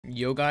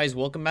Yo guys,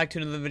 welcome back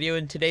to another video.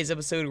 In today's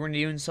episode, we're going to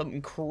be doing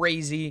something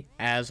crazy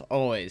as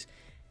always.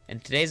 In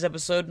today's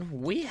episode,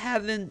 we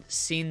haven't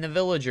seen the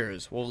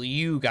villagers. Well,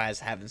 you guys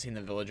haven't seen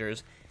the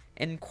villagers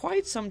in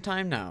quite some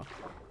time now.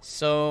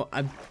 So,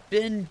 I've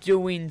been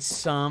doing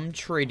some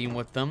trading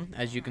with them,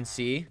 as you can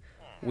see.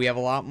 We have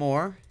a lot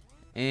more.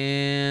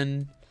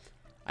 And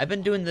I've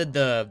been doing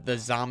the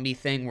zombie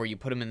thing where you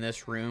put them in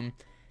this room.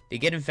 They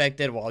get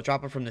infected, well, I'll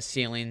drop it from the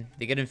ceiling.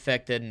 They get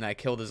infected and I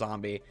kill the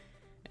zombie.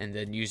 And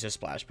then use the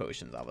splash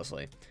potions,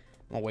 obviously.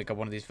 I'll wake up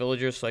one of these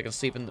villagers so I can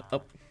sleep in the...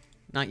 Oh,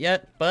 not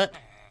yet, but...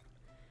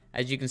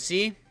 As you can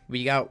see,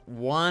 we got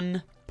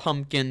one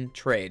pumpkin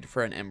trade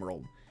for an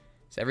emerald.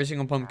 So every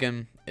single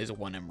pumpkin is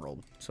one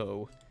emerald.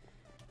 So,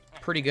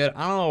 pretty good.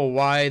 I don't know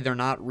why they're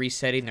not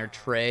resetting their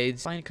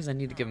trades. Fine, because I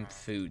need to give them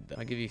food.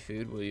 I'll give you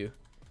food, will you?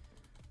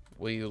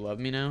 Will you love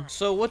me now?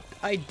 So what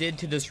I did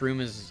to this room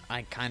is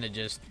I kind of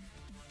just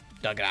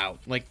dug it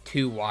out, like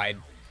too wide.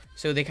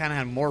 So they kind of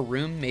had more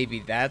room. Maybe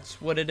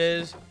that's what it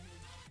is.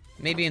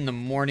 Maybe in the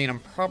morning I'm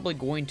probably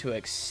going to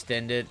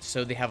extend it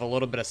so they have a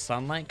little bit of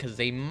sunlight, because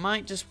they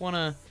might just want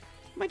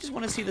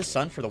to see the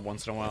sun for the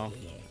once in a while,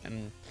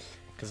 and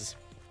because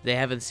they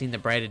haven't seen the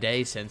bright of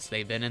day since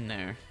they've been in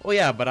there. Oh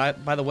yeah,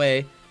 but by the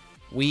way,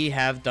 we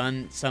have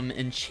done some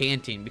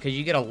enchanting because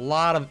you get a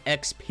lot of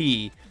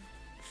XP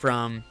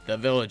from the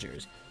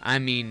villagers. I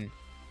mean,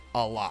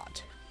 a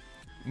lot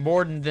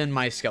more than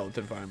my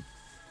skeleton farm,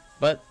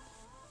 but.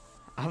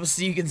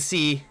 Obviously, you can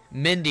see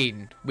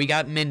mending. We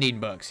got mending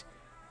books.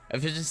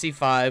 Efficiency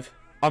 5,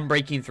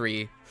 Unbreaking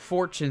 3,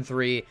 Fortune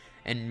 3,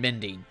 and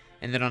mending.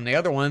 And then on the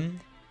other one,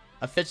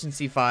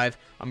 Efficiency 5,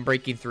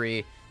 Unbreaking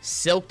 3,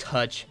 Silk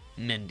Touch,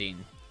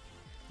 mending.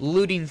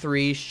 Looting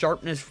 3,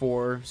 Sharpness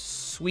 4,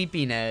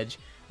 Sweeping Edge,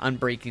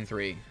 Unbreaking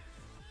 3.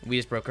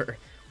 We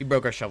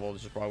broke our shovel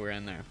just while we were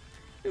in there.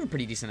 We have a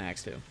pretty decent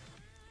axe too.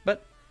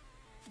 But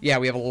yeah,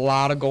 we have a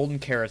lot of golden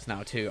carrots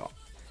now too.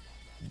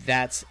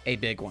 That's a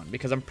big one,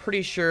 because I'm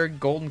pretty sure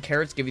golden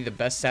carrots give you the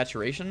best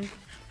saturation.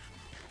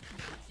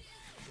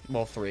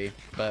 Well, 3,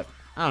 but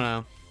I don't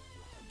know.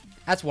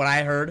 That's what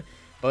I heard.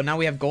 But now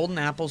we have golden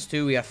apples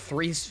too. We have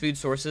 3 food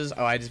sources.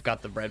 Oh, I just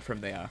got the bread from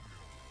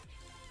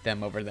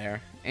them over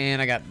there.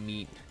 And I got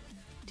meat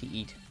to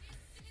eat.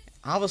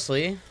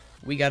 Obviously,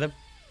 we got a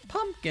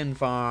pumpkin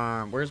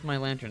farm. Where's my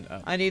lantern?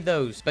 Oh, I need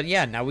those. But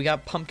yeah, now we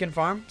got pumpkin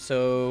farm,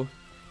 so...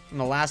 In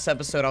the last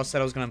episode, I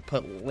said I was going to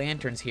put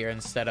lanterns here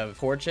instead of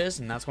torches,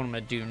 and that's what I'm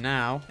going to do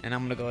now. And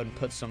I'm going to go ahead and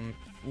put some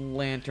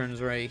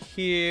lanterns right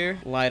here.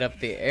 Light up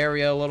the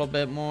area a little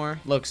bit more.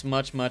 Looks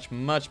much, much,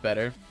 much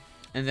better.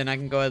 And then I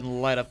can go ahead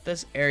and light up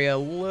this area a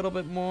little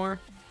bit more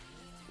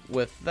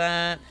with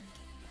that.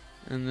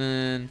 And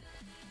then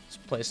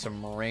just place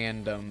some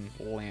random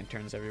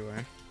lanterns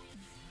everywhere.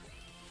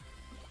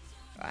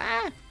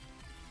 Ah!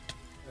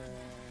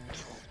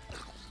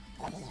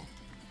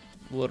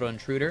 Little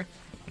intruder.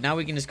 Now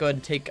we can just go ahead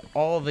and take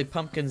all of the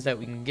pumpkins that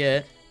we can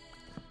get,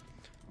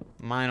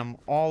 mine them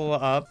all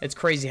up. It's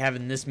crazy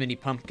having this many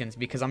pumpkins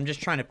because I'm just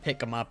trying to pick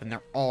them up and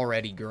they're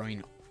already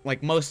growing.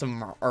 Like, most of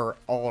them are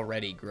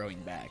already growing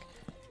back.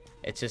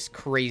 It's just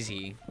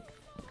crazy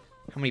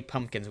how many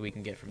pumpkins we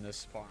can get from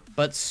this farm.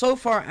 But so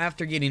far,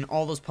 after getting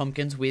all those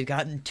pumpkins, we've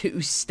gotten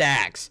 2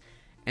 stacks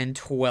and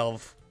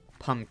 12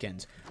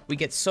 pumpkins. We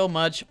get so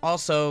much.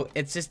 Also,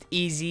 it's just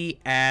easy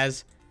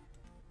as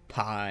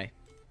pie.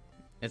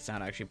 It's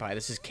not actually pie,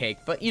 this is cake,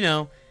 but you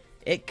know,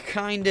 it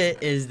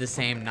kinda is the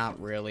same, not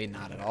really,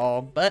 not at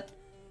all, but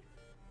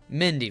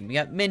mending. We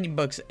got mending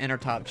books in our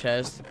top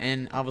chest,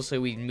 and obviously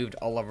we moved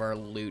all of our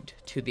loot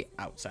to the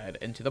outside,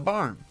 into the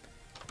barn.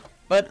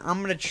 But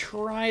I'm gonna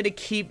try to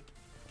keep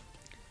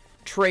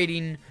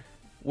trading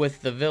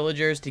with the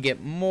villagers to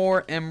get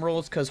more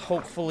emeralds, because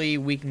hopefully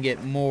we can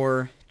get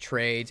more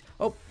trades.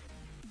 Oh!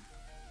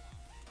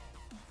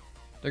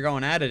 They're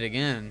going at it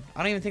again. I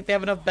don't even think they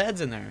have enough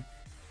beds in there.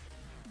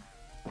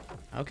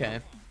 Okay,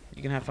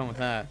 you can have fun with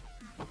that.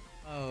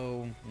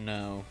 Oh,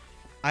 no.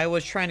 I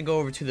was trying to go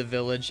over to the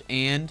village,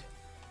 and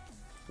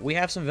we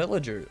have some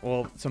villagers.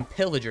 Well, some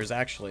pillagers,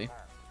 actually.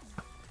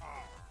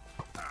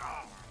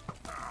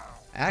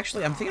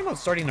 Actually, I'm thinking about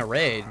starting a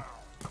raid.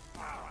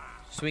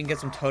 So we can get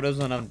some totems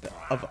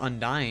of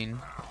Undying.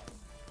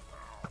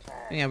 I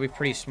think that'd be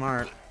pretty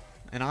smart.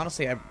 And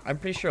honestly, I'm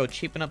pretty sure it'll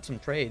cheapen up some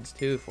trades,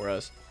 too, for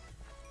us.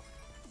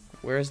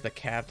 Where's the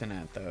captain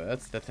at, though?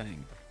 That's the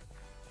thing.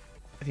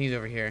 I think he's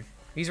over here.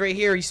 He's right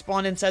here. He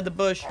spawned inside the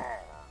bush.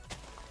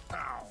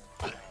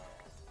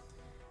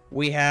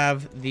 We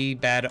have the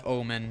bad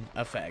omen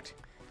effect.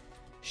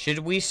 Should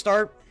we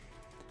start?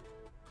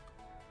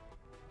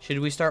 Should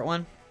we start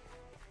one?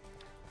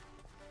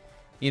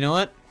 You know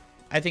what?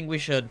 I think we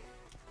should.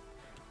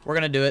 We're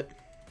gonna do it.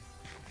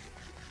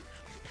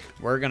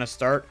 We're gonna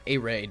start a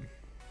raid.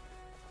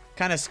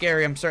 Kind of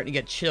scary. I'm starting to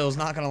get chills.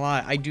 Not gonna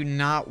lie. I do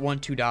not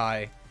want to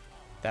die.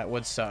 That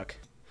would suck.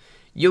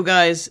 Yo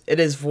guys, it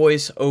is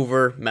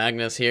voiceover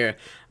Magnus here.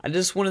 I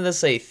just wanted to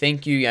say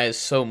thank you guys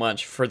so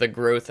much for the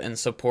growth and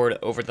support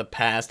over the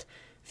past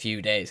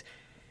few days.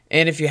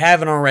 And if you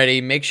haven't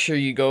already, make sure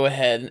you go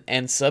ahead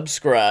and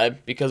subscribe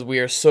because we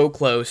are so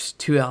close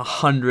to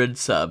 100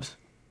 subs.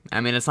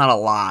 I mean, it's not a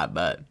lot,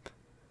 but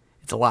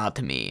it's a lot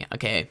to me,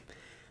 okay?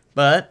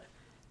 But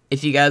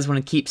if you guys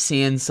want to keep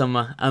seeing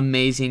some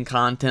amazing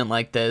content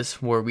like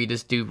this where we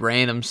just do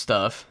random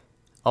stuff,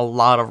 a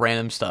lot of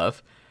random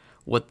stuff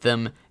with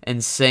them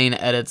insane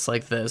edits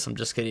like this, I'm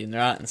just kidding, they're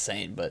not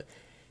insane, but,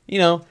 you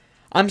know,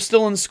 I'm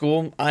still in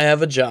school, I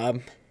have a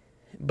job,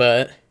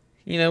 but,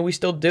 you know, we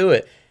still do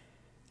it.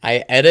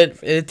 I edit.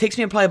 It takes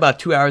me probably about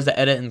 2 hours to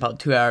edit and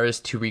about 2 hours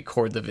to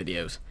record the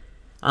videos.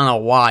 I don't know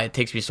why it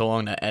takes me so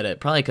long to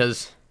edit. Probably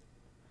because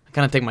I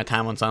kind of take my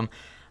time on some.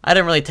 I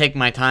didn't really take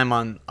my time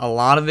on a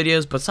lot of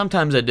videos, but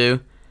sometimes I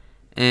do.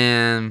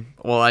 And,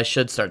 well, I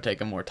should start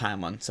taking more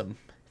time on some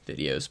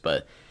videos.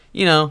 But,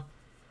 you know,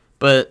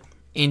 and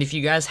if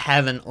you guys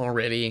haven't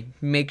already,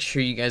 make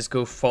sure you guys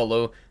go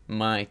follow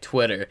my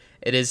Twitter.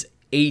 It is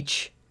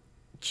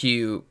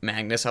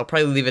Magnus. I'll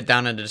probably leave it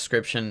down in the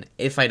description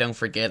if I don't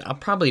forget. I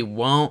probably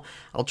won't.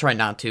 I'll try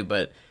not to,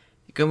 but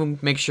go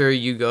make sure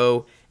you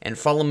go and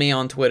follow me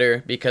on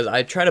Twitter because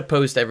I try to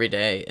post every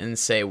day and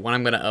say when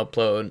I'm going to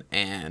upload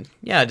and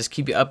yeah, just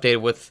keep you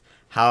updated with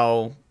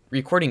how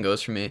recording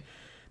goes for me.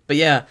 But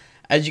yeah,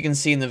 as you can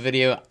see in the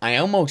video, I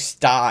almost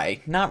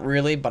died. Not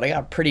really, but I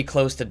got pretty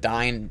close to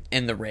dying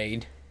in the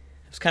raid.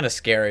 It was kind of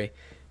scary,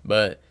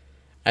 but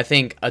I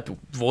think a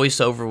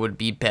voiceover would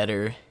be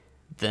better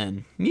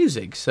than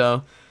music.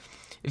 So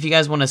if you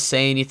guys want to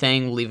say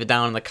anything, leave it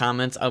down in the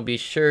comments. I'll be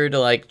sure to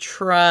like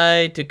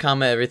try to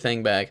comment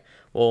everything back.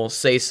 We'll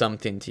say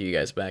something to you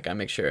guys back, I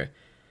make sure.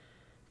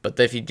 But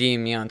if you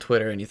DM me on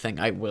Twitter or anything,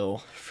 I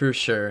will for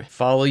sure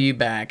follow you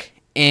back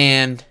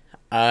and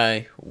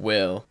I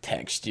will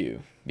text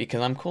you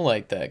because I'm cool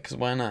like that, because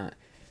why not?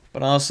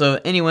 But also,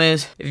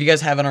 anyways, if you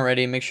guys haven't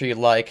already, make sure you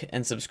like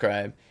and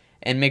subscribe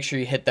and make sure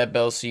you hit that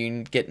bell so you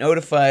can get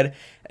notified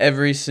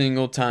every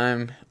single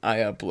time I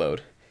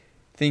upload.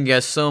 Thank you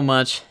guys so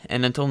much,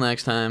 and until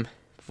next time,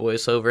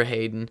 voiceover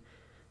Hayden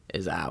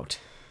is out.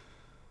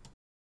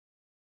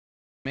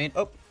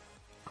 Oh.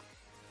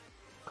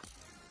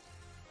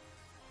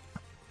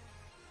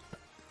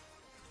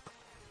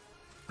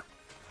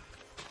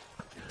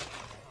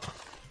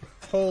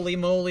 Holy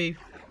moly.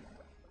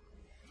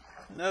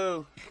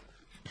 No.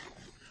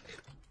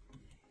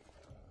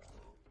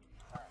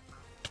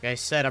 Like I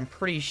said, I'm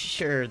pretty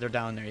sure they're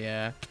down there,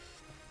 yeah.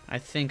 I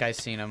think I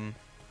seen them.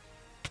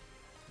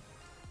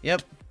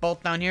 Yep,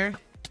 both down here.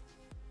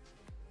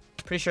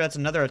 Pretty sure that's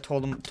another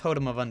totem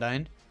of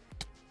Undyne.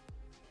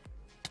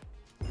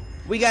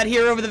 We got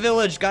here over the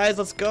village, guys.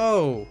 Let's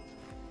go.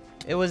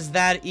 It was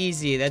that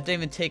easy. That didn't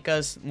even take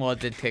us... Well,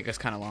 it did take us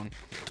kind of long.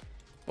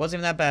 Wasn't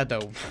even that bad,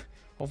 though.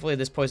 Hopefully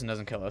this poison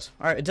doesn't kill us.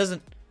 Alright, it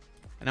doesn't.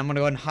 And I'm going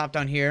to go ahead and hop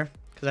down here.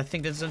 Because I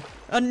think there's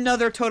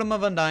another totem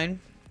of Undyne.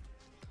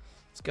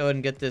 Let's go ahead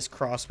and get this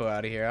crossbow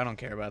out of here. I don't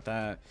care about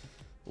that.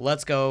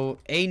 Let's go.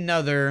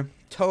 Another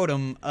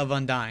totem of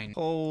Undyne.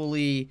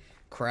 Holy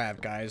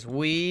crap, guys.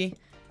 We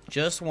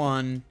just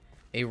won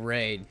a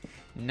raid.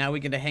 Now we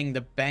get to hang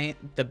the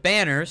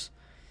banners.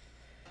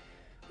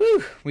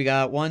 Whew. We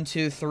got 1,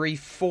 2, 3,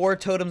 4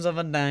 totems of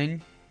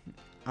Undyne.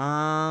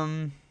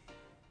 Got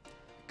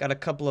a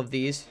couple of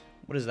these.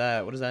 What is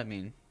that? What does that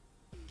mean?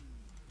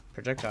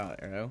 Projectile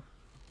arrow.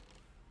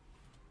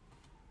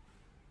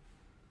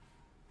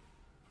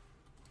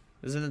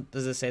 Does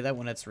it say that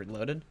when it's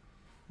reloaded?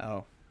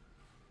 Oh.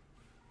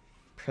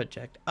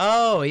 Project.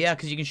 Oh, yeah,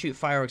 because you can shoot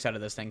fireworks out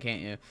of this thing,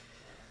 can't you?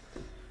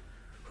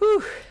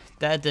 Whew.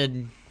 That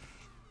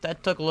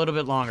took a little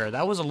bit longer.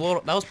 That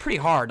was pretty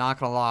hard, not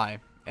gonna lie.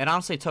 It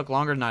honestly took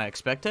longer than I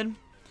expected.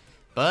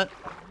 But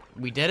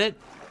we did it.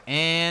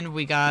 And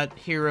we got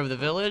Hero of the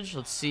Village.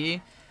 Let's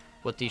see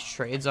what these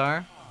trades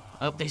are.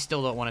 Oh, they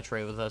still don't want to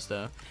trade with us,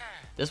 though.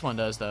 This one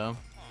does, though.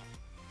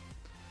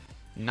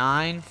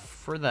 9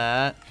 for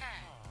that.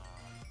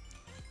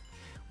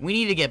 We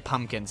need to get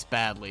pumpkins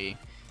badly.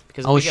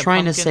 Because I was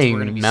trying to say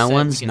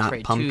melons,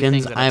 not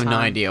pumpkins. I have no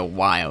idea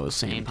why I was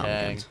saying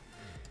pumpkins.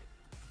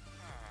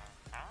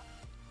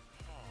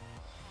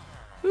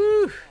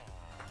 Whew.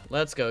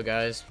 Let's go,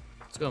 guys.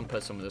 Let's go and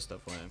put some of this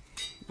stuff away.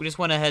 We just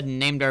went ahead and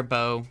named our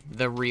bow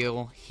the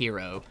Real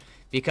Hero.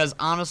 Because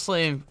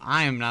honestly,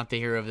 I am not the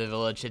hero of the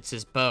village. It's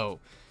his bow.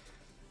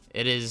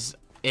 It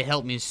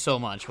helped me so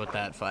much with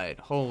that fight.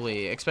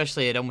 Holy,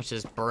 especially it almost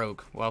just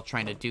broke while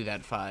trying to do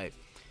that fight.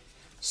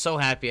 So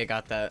happy I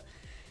got that.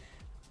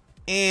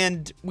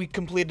 And we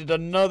completed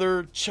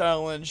another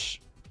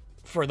challenge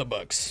for the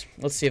books.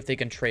 Let's see if they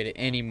can trade it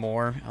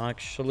anymore.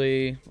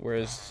 Actually,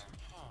 where's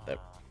that?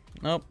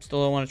 Nope,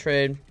 still don't want to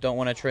trade. Don't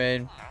want to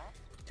trade.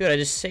 Dude, I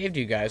just saved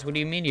you guys. What do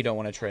you mean you don't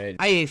want to trade?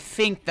 I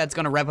think that's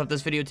going to wrap up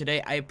this video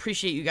today. I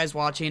appreciate you guys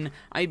watching.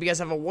 I hope you guys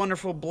have a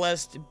wonderful,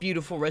 blessed,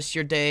 beautiful rest of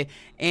your day.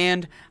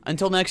 And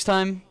until next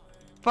time,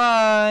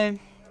 bye.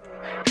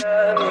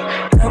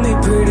 Tell me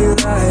pretty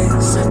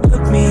lies,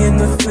 look me in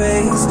the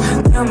face.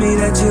 Tell me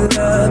that you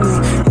love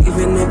me,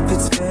 even if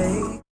it's fake.